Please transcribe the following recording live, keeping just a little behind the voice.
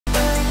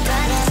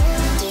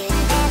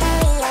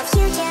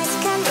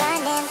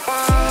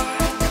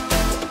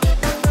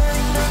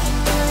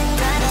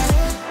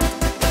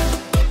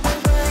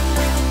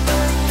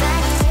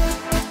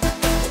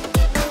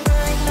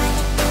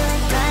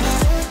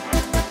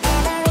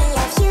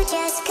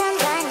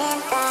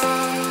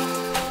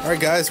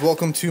guys,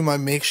 welcome to my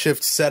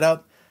makeshift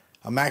setup.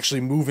 I'm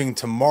actually moving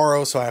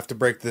tomorrow, so I have to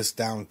break this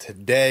down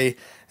today,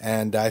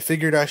 and I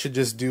figured I should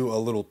just do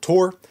a little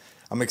tour.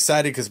 I'm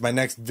excited because my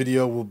next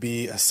video will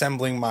be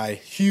assembling my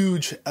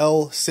huge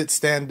L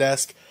sit-stand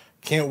desk.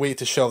 Can't wait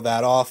to show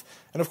that off,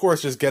 and of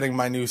course just getting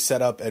my new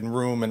setup and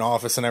room and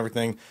office and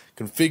everything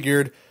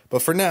configured.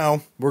 But for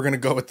now, we're going to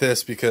go with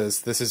this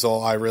because this is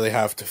all I really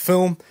have to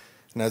film.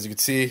 And as you can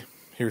see,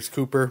 here's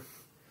Cooper.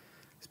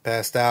 He's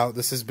passed out.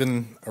 This has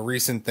been a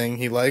recent thing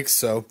he likes,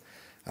 so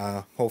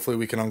hopefully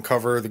we can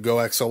uncover the Go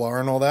XLR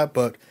and all that.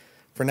 But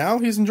for now,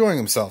 he's enjoying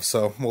himself,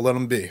 so we'll let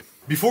him be.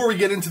 Before we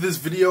get into this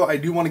video, I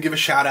do want to give a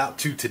shout out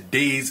to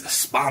today's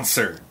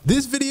sponsor.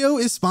 This video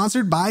is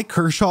sponsored by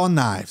Kershaw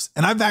Knives,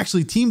 and I've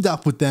actually teamed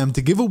up with them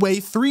to give away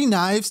 3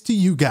 knives to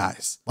you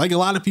guys. Like a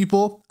lot of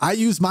people, I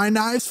use my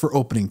knives for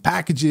opening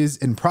packages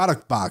and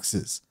product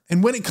boxes.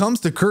 And when it comes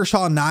to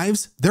Kershaw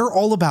Knives, they're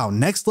all about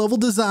next level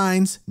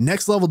designs,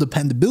 next level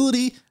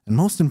dependability, and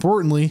most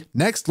importantly,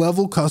 next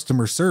level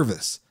customer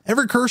service.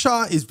 Every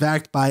Kershaw is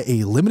backed by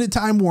a limited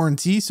time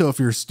warranty, so if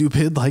you're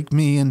stupid like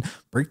me and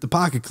break the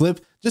pocket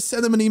clip, just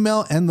send them an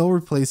email and they'll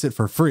replace it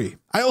for free.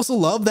 I also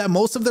love that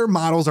most of their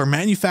models are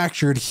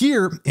manufactured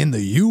here in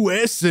the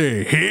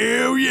USA.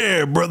 Hell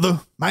yeah,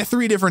 brother. My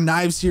 3 different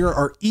knives here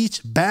are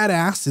each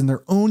badass in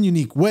their own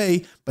unique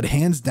way, but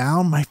hands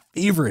down, my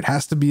favorite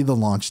has to be the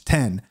Launch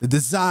 10. The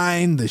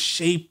design, the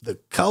shape, the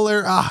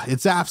color,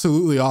 it's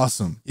absolutely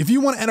awesome. If you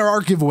want to enter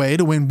our giveaway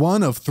to win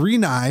one of 3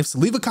 knives,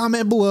 leave a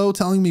comment below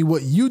telling me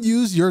what you'd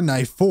use your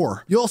knife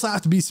for. You also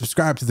have to be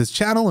subscribed to this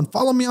channel and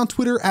follow me on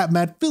Twitter at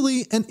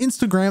MattPhilly and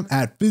Instagram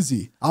at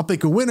Fizzy. I'll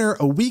pick a winner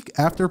a week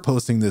after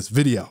posting this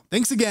video.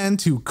 Thanks again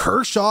to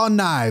Kershaw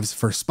Knives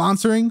for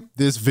sponsoring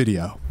this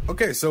video.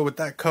 Okay, so with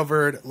that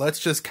covered, let's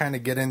just kind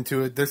of get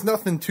into it. There's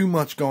nothing too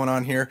much going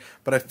on here,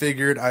 but I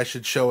figured I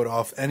should show it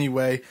off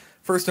anyway.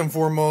 First and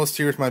foremost,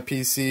 here's my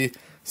PC.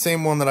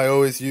 Same one that I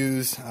always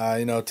use,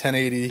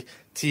 1080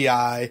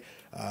 Ti,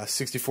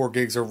 64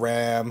 gigs of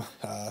RAM,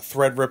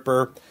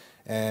 Threadripper.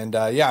 And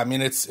yeah, I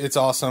mean, it's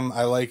awesome.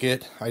 I like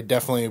it. I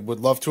definitely would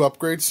love to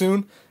upgrade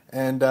soon.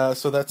 And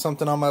so that's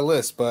something on my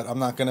list, but I'm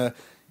not going to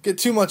get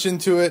too much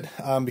into it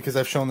because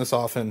I've shown this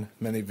off in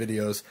many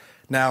videos.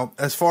 Now,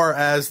 as far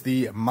as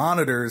the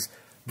monitors,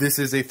 this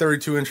is a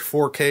 32-inch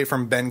 4K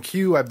from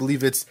BenQ. I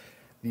believe it's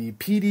the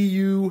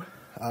PDU,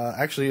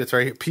 actually it's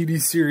right here,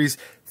 PD Series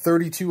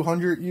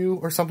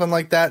 3200U or something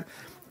like that.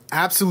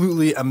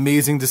 Absolutely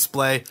amazing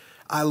display.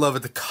 I love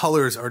it. The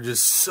colors are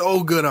just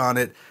so good on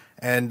it.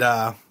 And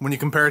when you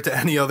compare it to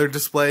any other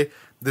display,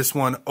 this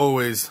one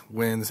always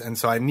wins. And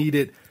so I need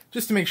it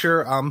just to make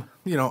sure I'm,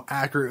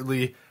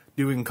 accurately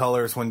doing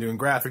colors when doing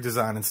graphic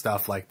design and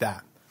stuff like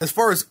that. As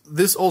far as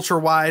this ultra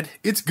wide,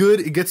 it's good.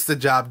 It gets the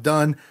job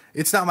done.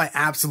 It's not my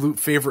absolute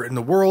favorite in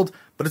the world,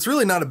 but it's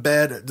really not a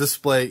bad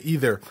display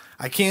either.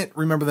 I can't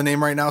remember the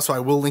name right now, so I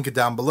will link it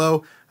down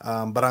below.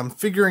 But I'm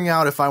figuring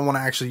out if I want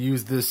to actually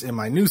use this in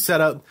my new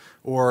setup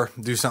or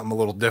do something a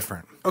little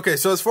different. Okay,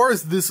 so as far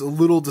as this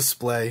little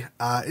display,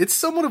 it's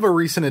somewhat of a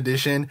recent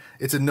addition.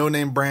 It's a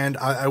no-name brand.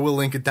 I will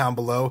link it down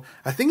below.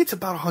 I think it's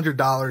about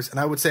 $100, and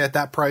I would say at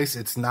that price,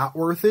 it's not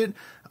worth it.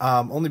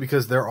 Only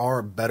because there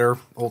are better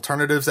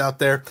alternatives out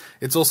there.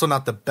 It's also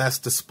not the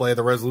best display.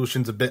 The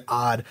resolution's a bit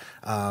odd,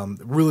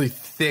 really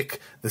thick.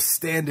 The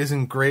stand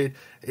isn't great.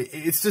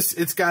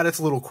 It's got its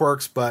little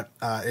quirks, but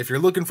if you're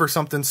looking for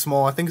something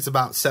small, I think it's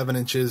about 7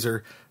 inches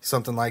or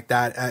something like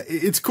that.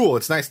 It's cool.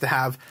 It's nice to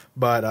have,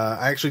 but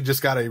I actually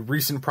just got a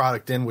recent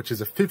product in, which is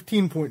a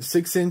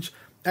 15.6 inch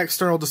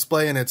external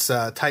display, and it's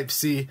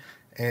Type-C.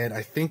 And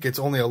I think it's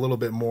only a little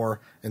bit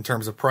more in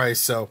terms of price.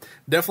 So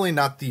definitely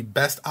not the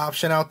best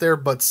option out there,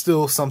 but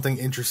still something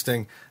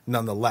interesting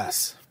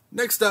nonetheless.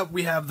 Next up,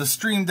 we have the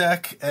Stream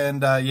Deck.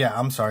 And yeah,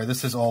 I'm sorry,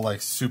 this is all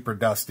like super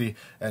dusty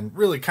and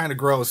really kind of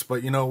gross,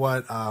 but you know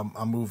what?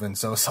 I'm moving,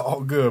 so it's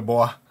all good,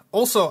 boy.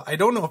 Also, I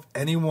don't know if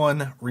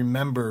anyone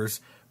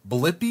remembers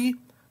Blippi.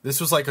 This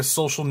was like a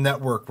social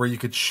network where you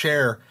could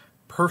share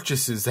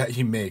purchases that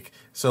you make.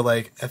 So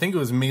like, I think it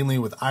was mainly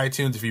with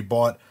iTunes. If you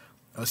bought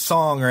a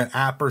song or an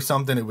app or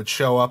something, it would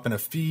show up in a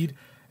feed.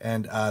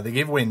 And they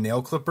gave away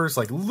nail clippers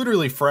like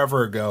literally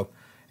forever ago,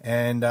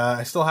 and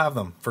I still have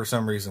them for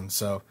some reason.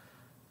 So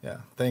yeah,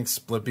 thanks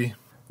Blippi.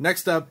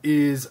 Next up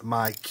is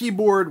my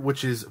keyboard,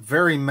 which is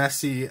very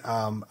messy.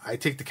 I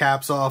take the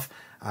caps off,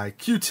 I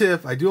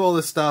Q-tip, I do all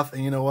this stuff,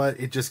 and you know what,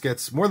 it just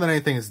gets, more than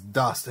anything, is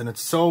dust, and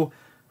it's so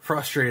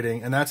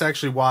frustrating. And that's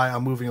actually why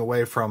I'm moving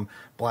away from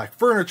black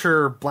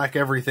furniture, black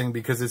everything,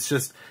 because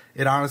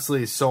it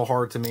honestly is so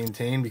hard to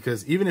maintain,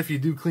 because even if you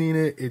do clean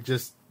it, it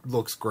just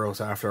looks gross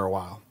after a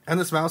while. And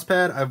this mouse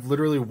pad, I've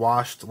literally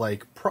washed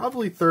like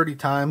probably 30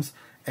 times,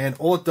 and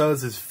all it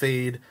does is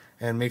fade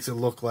and makes it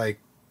look like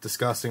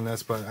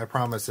disgustingness, but I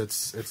promise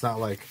it's not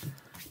like,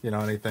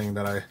 anything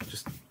that I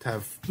just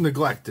have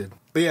neglected.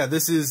 But yeah,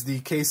 this is the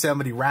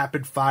K70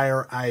 Rapid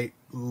Fire. I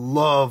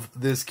love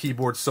this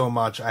keyboard so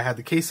much. I had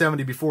the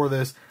K70 before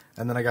this,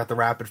 and then I got the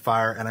Rapid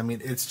Fire, and I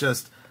mean, it's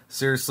just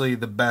seriously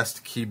the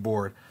best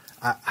keyboard.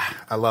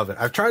 I love it.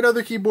 I've tried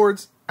other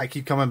keyboards. I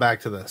keep coming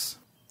back to this.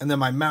 And then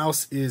my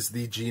mouse is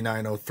the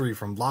G903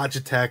 from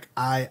Logitech.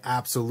 I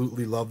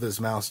absolutely love this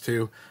mouse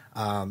too.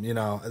 You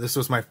know, this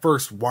was my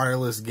first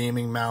wireless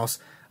gaming mouse.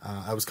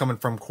 I was coming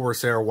from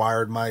Corsair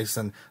wired mice,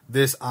 and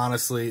this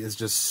honestly is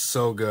just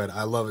so good.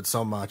 I love it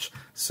so much.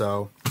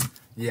 So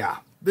yeah,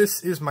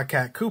 this is my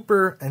cat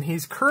Cooper, and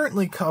he's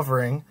currently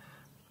covering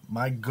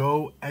my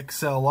Go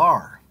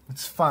XLR.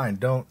 It's fine,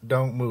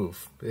 don't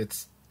move.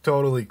 It's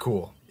totally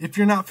cool. If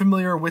you're not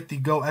familiar with the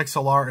Go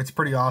XLR, it's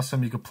pretty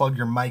awesome. You can plug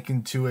your mic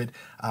into it.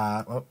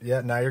 Oh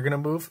yeah, now you're gonna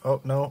move.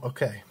 Oh no,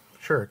 okay,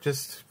 sure.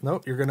 Just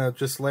nope. You're gonna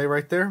just lay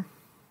right there,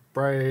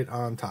 right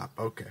on top.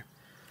 Okay.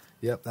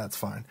 Yep, that's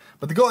fine.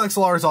 But the Go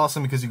XLR is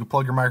awesome because you can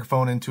plug your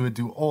microphone into it,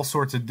 do all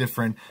sorts of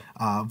different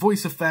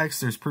voice effects.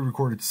 There's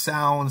pre-recorded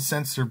sound,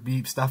 sensor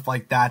beep, stuff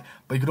like that.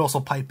 But you could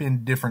also pipe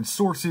in different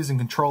sources and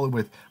control it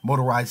with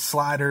motorized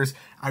sliders.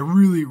 I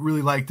really,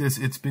 really like this.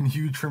 It's been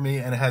huge for me,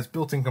 and it has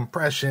built-in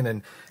compression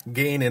and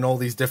gain and all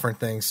these different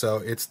things. So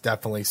it's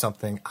definitely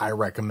something I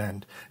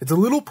recommend. It's a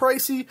little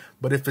pricey,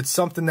 but if it's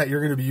something that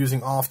you're going to be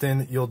using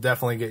often, you'll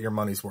definitely get your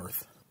money's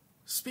worth.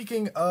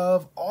 Speaking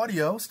of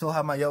audio, still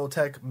have my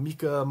Yellowtech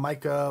Mica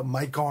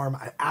mic arm.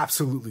 I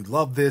absolutely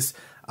love this.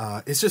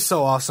 It's just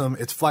so awesome.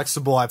 It's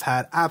flexible. I've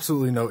had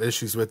absolutely no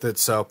issues with it,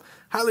 so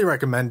highly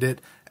recommend it.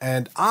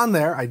 And on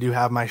there, I do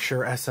have my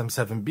Shure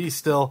SM7B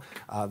still.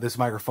 This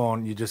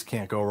microphone, you just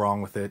can't go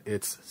wrong with it.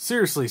 It's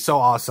seriously so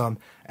awesome.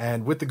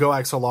 And with the Go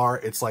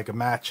XLR, it's like a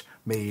match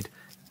made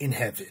in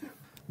heaven.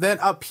 Then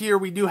up here,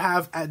 we do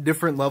have at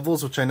different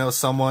levels, which I know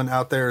someone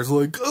out there is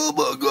like, oh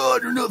my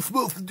God, you're not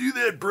supposed to do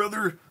that,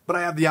 brother. But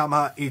I have the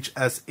Yamaha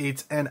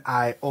HS8s, and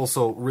I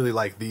also really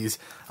like these.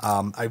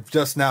 I've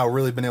just now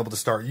really been able to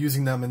start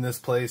using them in this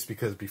place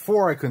because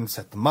before I couldn't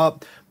set them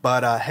up.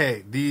 But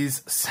hey,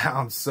 these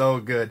sound so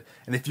good.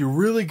 And if you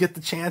really get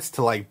the chance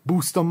to like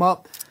boost them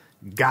up,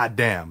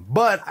 goddamn.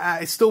 But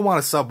I still want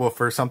a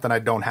subwoofer, something I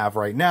don't have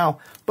right now,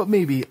 but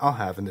maybe I'll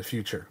have in the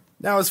future.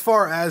 Now, as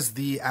far as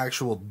the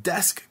actual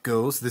desk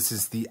goes, this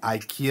is the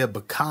IKEA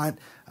Bacant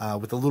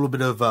with a little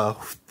bit of a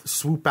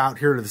swoop out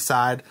here to the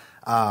side.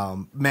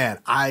 Man,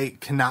 I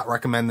cannot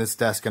recommend this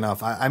desk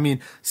enough. I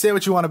mean, say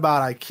what you want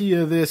about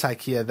IKEA this,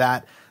 IKEA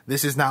that.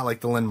 This is not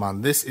like the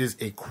Lindman. This is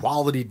a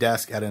quality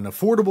desk at an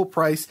affordable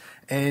price.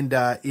 And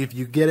if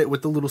you get it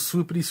with the little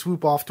swoopity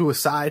swoop off to a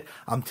side,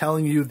 I'm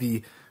telling you,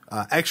 the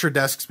extra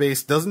desk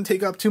space doesn't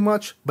take up too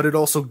much, but it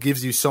also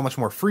gives you so much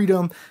more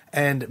freedom.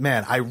 And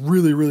man, I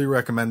really, really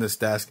recommend this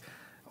desk.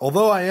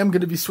 Although I am going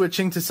to be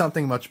switching to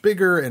something much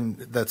bigger, and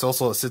that's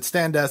also a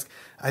sit-stand desk,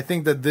 I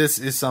think that this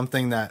is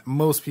something that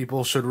most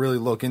people should really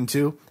look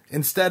into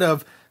instead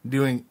of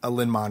doing a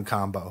Lindman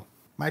combo.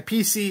 My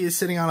PC is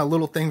sitting on a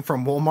little thing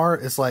from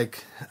Walmart. It's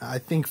like, I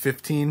think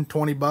 15,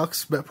 20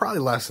 bucks, but probably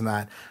less than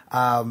that.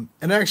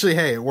 And actually,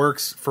 hey, it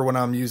works for what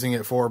I'm using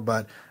it for,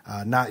 but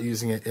not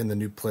using it in the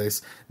new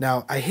place.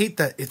 Now, I hate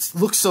that it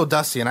looks so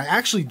dusty, and I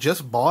actually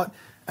just bought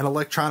an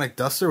electronic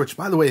duster, which,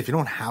 by the way, if you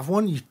don't have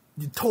one, you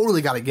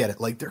totally got to get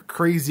it. Like, they're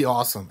crazy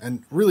awesome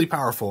and really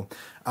powerful.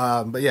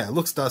 But yeah, it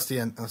looks dusty,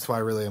 and that's why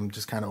really I'm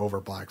just kind of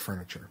over black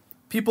furniture.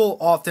 People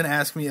often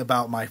ask me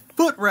about my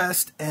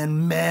footrest,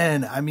 and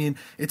man, I mean,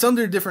 it's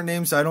under different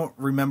names, so I don't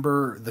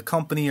remember the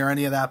company or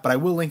any of that, but I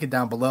will link it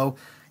down below.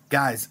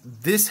 Guys,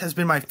 this has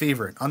been my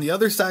favorite. On the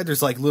other side,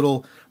 there's like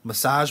little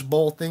massage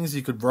bowl things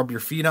you could rub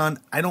your feet on.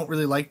 I don't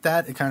really like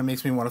that. It kind of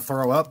makes me want to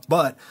throw up,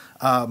 but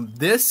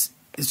this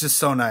is just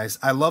so nice.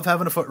 I love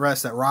having a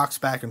footrest that rocks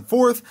back and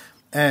forth,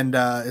 and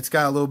it's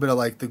got a little bit of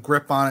like the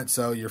grip on it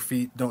so your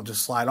feet don't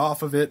just slide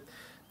off of it.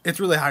 It's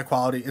really high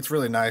quality. It's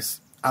really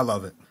nice. I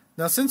love it.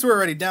 Now, since we're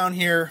already down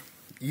here,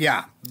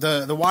 yeah,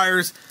 the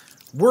wires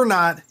were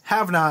not,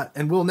 have not,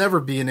 and will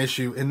never be an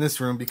issue in this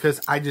room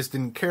because I just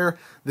didn't care.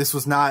 This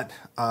was not,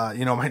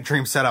 you know, my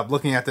dream setup.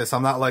 Looking at this,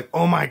 I'm not like,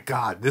 oh my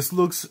God, this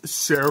looks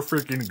so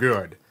freaking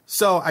good.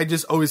 So I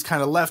just always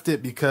kind of left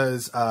it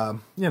because,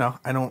 you know,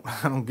 I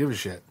don't give a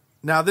shit.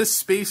 Now, this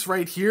space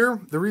right here,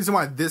 the reason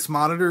why this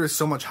monitor is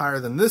so much higher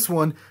than this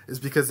one is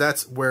because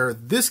that's where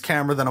this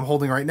camera that I'm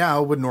holding right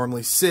now would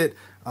normally sit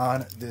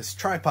on this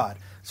tripod.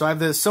 So I have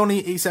the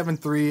Sony a7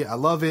 III, I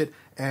love it,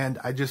 and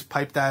I just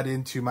piped that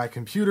into my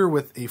computer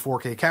with a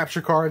 4K capture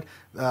card.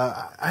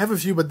 I have a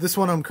few, but this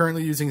one I'm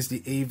currently using is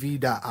the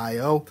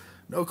AV.io.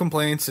 No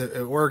complaints,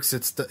 it works,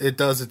 it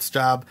does its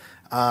job,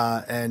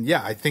 and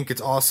yeah, I think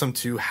it's awesome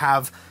to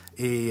have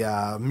a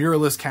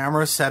mirrorless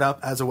camera set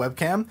up as a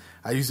webcam.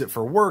 I use it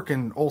for work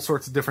and all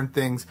sorts of different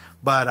things,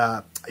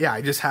 but yeah,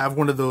 I just have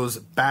one of those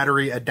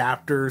battery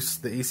adapters,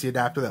 the AC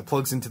adapter that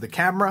plugs into the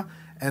camera,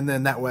 and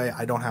then that way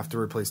I don't have to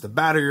replace the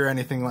battery or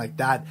anything like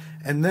that.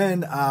 And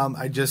then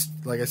I just,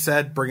 like I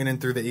said, bring it in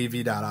through the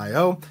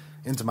AV.io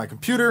into my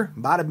computer,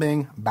 bada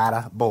bing,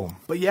 bada boom.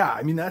 But yeah,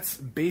 I mean, that's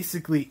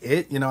basically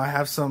it. You know, I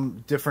have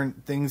some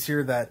different things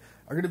here that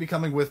are going to be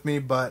coming with me,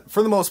 but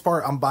for the most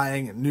part, I'm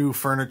buying new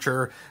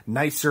furniture,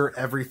 nicer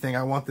everything.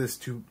 I want this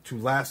to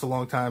last a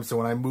long time, so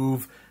when I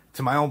move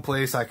to my own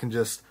place, I can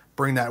just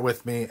bring that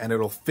with me and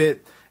it'll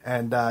fit.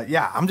 And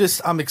yeah,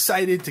 I'm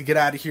excited to get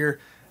out of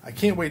here. I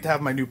can't wait to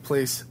have my new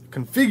place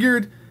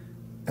configured,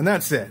 And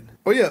that's it.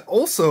 Oh yeah,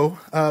 also,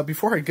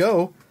 before I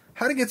go,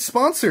 how to get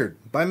sponsored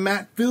by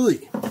Matt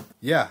Philly.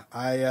 Yeah,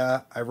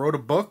 I wrote a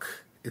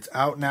book. It's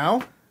out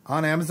now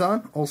on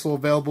Amazon. Also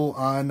available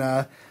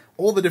on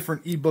all the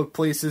different ebook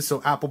places.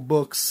 So Apple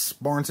Books,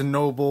 Barnes &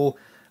 Noble,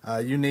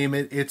 you name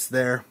it, it's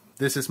there.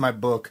 This is my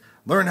book.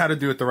 Learn how to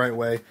do it the right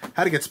way.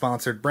 How to get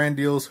sponsored, brand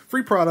deals,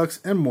 free products,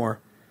 and more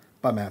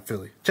by Matt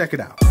Philly. Check it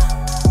out.